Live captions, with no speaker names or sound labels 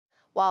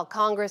While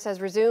Congress has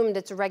resumed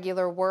its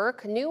regular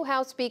work, new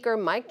House Speaker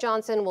Mike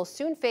Johnson will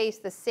soon face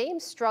the same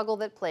struggle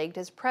that plagued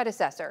his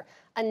predecessor,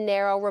 a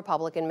narrow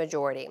Republican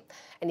majority.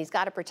 And he's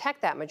got to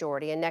protect that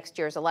majority in next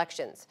year's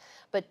elections.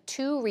 But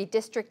two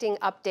redistricting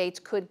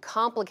updates could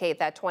complicate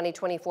that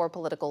 2024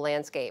 political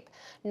landscape.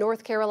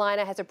 North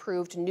Carolina has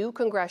approved new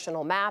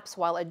congressional maps,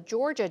 while a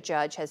Georgia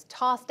judge has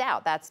tossed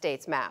out that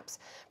state's maps.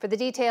 For the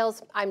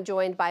details, I'm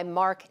joined by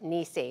Mark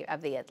Niesse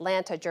of the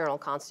Atlanta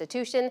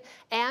Journal-Constitution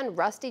and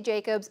Rusty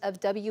Jacobs of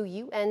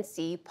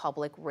WUNC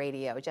Public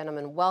Radio.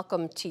 Gentlemen,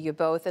 welcome to you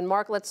both. And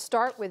Mark, let's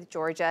start with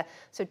Georgia.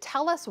 So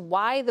tell us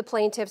why the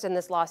plaintiffs in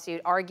this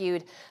lawsuit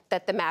argued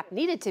that the map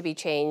needed to be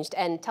changed,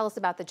 and tell us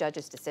about the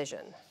judge's decision.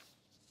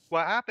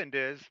 What happened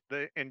is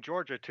in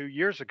Georgia 2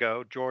 years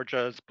ago,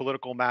 Georgia's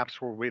political maps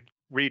were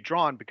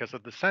redrawn because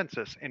of the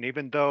census. And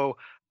even though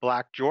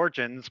Black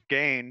Georgians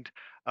gained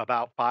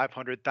about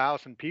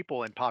 500,000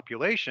 people in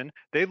population,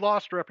 they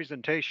lost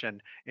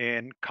representation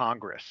in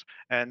Congress.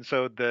 And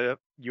so the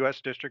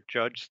U.S. District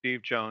Judge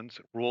Steve Jones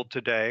ruled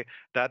today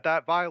that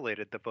that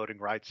violated the Voting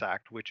Rights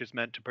Act, which is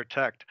meant to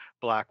protect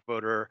Black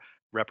voter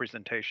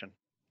representation.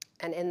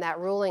 And in that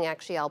ruling,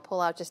 actually, I'll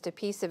pull out just a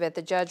piece of it.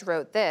 The judge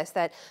wrote this,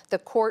 that the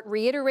court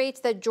reiterates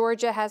that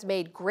Georgia has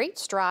made great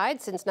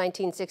strides since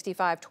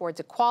 1965 towards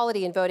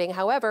equality in voting.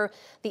 However,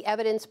 the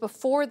evidence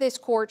before this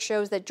court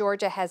shows that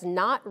Georgia has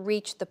not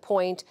reached the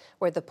point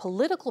where the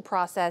political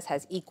process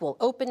has equal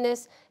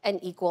openness and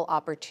equal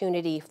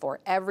opportunity for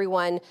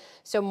everyone.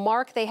 So,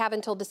 Mark, they have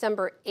until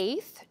December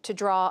 8th to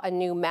draw a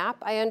new map,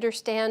 I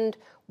understand.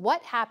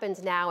 What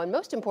happens now? And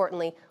most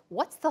importantly,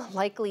 what's the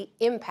likely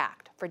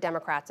impact for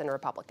Democrats and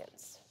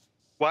Republicans?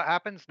 What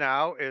happens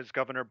now is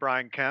Governor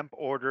Brian Kemp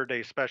ordered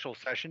a special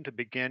session to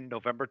begin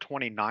November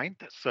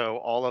 29th. So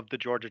all of the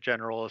Georgia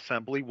General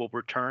Assembly will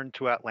return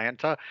to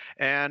Atlanta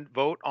and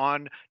vote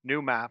on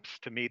new maps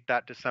to meet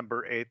that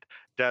December 8th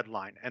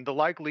deadline. And the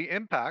likely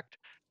impact,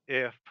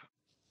 if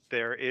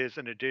there is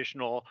an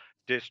additional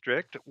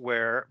district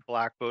where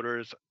Black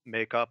voters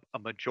make up a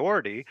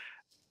majority,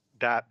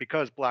 that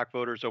because Black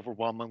voters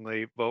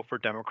overwhelmingly vote for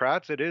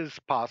Democrats, it is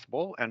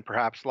possible and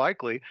perhaps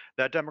likely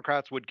that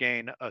Democrats would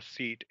gain a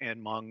seat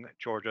among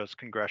Georgia's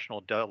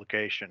congressional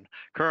delegation.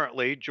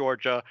 Currently,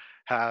 Georgia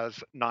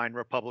has 9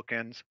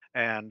 Republicans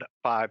and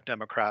 5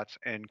 Democrats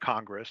in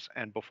Congress.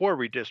 And before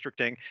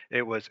redistricting,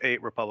 it was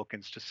 8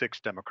 Republicans to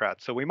 6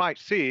 Democrats. So we might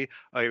see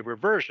a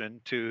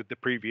reversion to the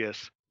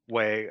previous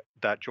way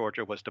that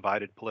Georgia was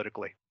divided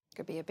politically.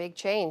 Could be a big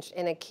change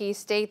in a key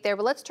state there.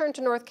 But let's turn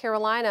to North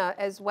Carolina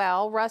as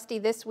well. Rusty,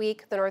 this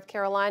week, the North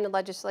Carolina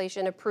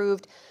legislation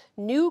approved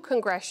new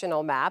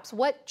congressional maps.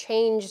 What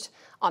changed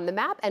on the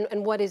map,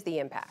 and what is the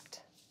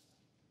impact?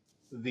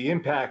 The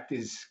impact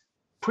is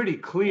pretty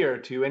clear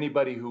to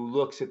anybody who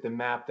looks at the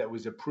map that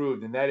was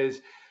approved, and that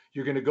is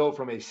you're going to go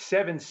from a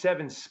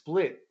 7-7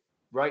 split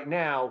right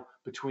now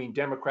between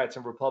Democrats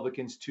and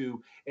Republicans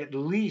to at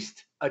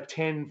least a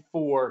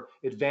 10-4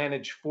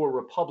 advantage for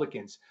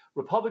Republicans.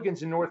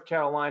 Republicans in North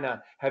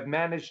Carolina have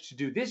managed to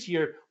do this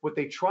year what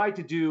they tried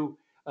to do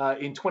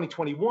in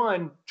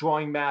 2021,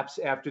 drawing maps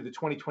after the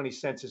 2020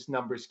 census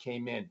numbers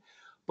came in.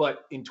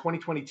 But in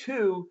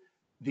 2022,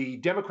 the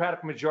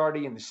Democratic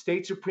majority in the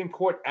state Supreme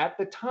Court at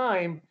the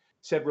time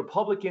said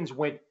Republicans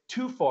went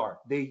too far.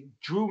 They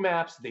drew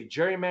maps, they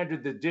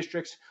gerrymandered the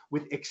districts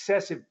with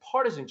excessive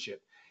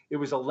partisanship. It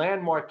was a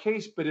landmark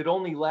case, but it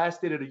only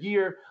lasted a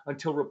year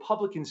until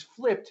Republicans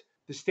flipped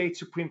the state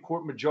Supreme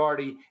Court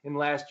majority in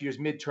last year's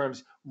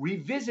midterms,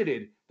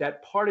 revisited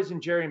that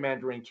partisan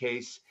gerrymandering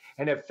case,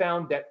 and have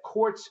found that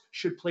courts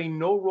should play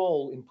no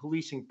role in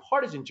policing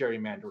partisan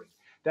gerrymandering.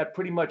 That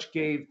pretty much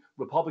gave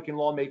Republican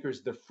lawmakers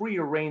the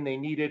freer rein they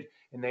needed,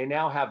 and they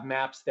now have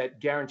maps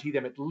that guarantee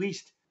them at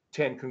least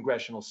 10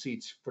 congressional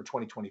seats for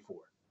 2024.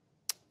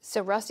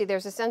 So, Rusty,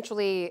 there's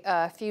essentially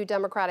a few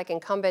Democratic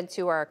incumbents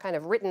who are kind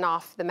of written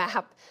off the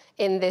map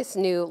in this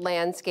new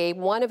landscape.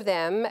 One of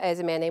them is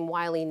a man named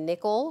Wiley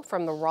Nickel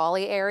from the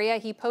Raleigh area.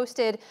 He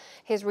posted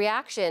his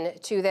reaction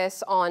to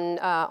this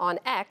on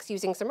X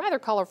using some rather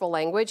colorful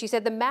language. He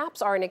said the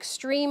maps are an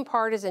extreme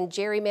partisan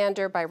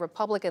gerrymander by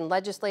Republican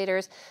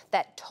legislators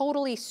that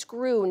totally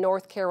screw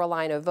North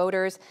Carolina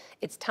voters.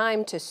 It's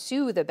time to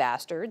sue the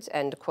bastards,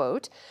 end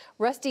quote.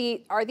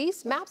 Rusty, are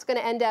these maps going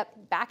to end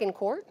up back in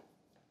court?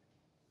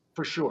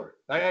 For sure.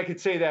 I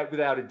could say that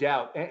without a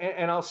doubt.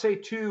 And I'll say,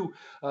 too,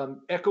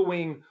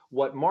 echoing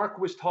what Mark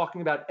was talking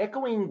about,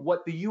 echoing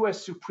what the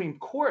U.S. Supreme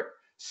Court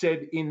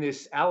said in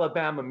this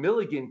Alabama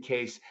Milligan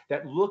case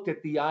that looked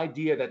at the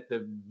idea that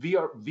the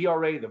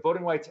VRA, the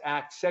Voting Rights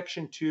Act,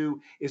 Section 2,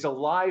 is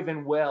alive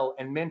and well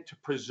and meant to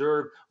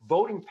preserve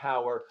voting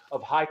power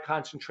of high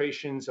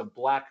concentrations of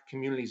Black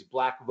communities,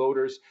 Black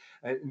voters.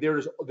 There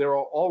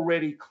are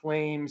already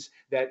claims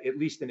that, at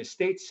least in a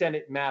state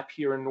Senate map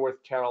here in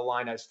North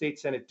Carolina, a state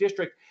Senate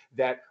district,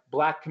 that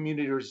Black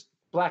communities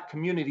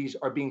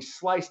are being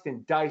sliced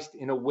and diced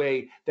in a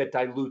way that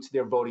dilutes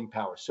their voting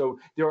power. So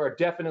there are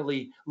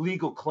definitely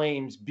legal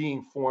claims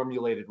being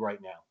formulated right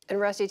now. And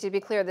Rusty, to be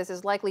clear, this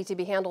is likely to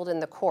be handled in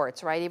the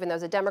courts, right? Even though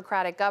it's a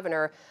Democratic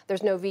governor,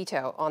 there's no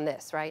veto on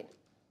this, right?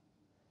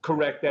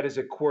 Correct. That is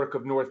a quirk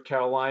of North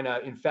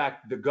Carolina. In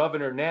fact, the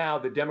governor now,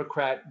 the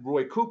Democrat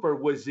Roy Cooper,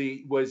 was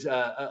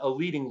a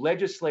leading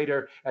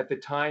legislator at the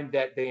time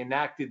that they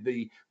enacted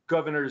the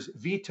governor's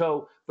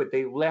veto, but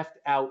they left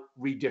out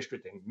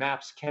redistricting.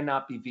 Maps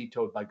cannot be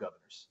vetoed by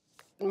governors.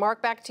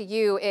 Mark, back to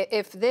you.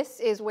 If this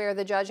is where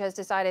the judge has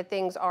decided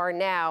things are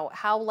now,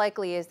 how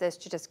likely is this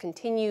to just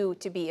continue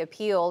to be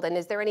appealed? And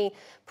is there any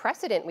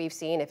precedent we've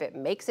seen, if it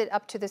makes it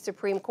up to the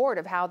Supreme Court,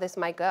 of how this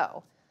might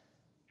go?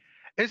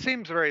 It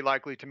seems very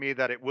likely to me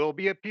that it will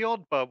be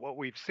appealed, but what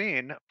we've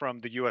seen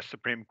from the U.S.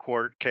 Supreme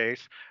Court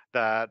case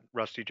that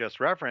Rusty just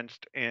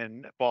referenced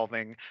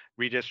involving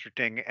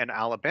redistricting in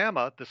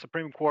Alabama, the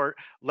Supreme Court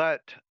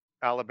let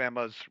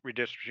Alabama's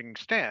redistricting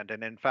stand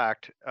and, in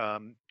fact,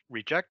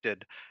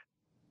 rejected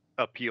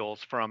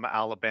appeals from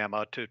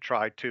Alabama to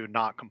try to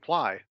not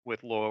comply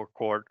with lower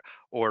court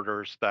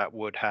orders that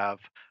would have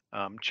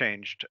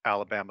changed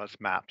Alabama's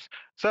maps.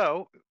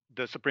 So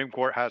the Supreme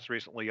Court has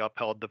recently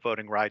upheld the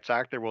Voting Rights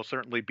Act. There will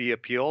certainly be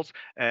appeals,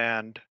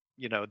 and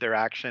their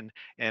action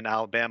in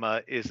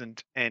Alabama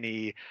isn't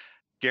any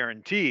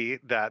guarantee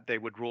that they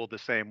would rule the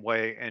same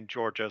way in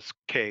Georgia's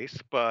case,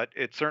 but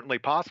it's certainly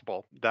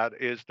possible. That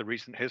is the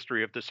recent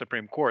history of the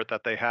Supreme Court,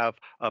 that they have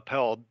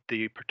upheld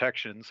the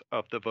protections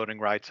of the Voting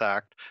Rights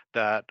Act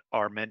that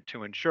are meant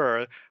to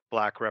ensure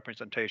Black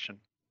representation.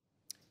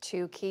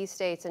 Two key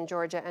states in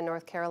Georgia and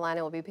North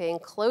Carolina will be paying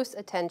close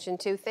attention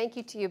to. Thank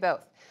you to you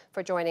both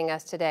for joining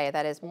us today.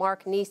 That is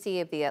Mark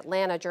Niesse of the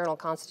Atlanta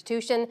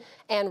Journal-Constitution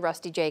and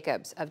Rusty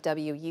Jacobs of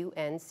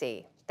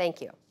WUNC.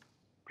 Thank you.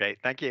 Great.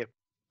 Thank you.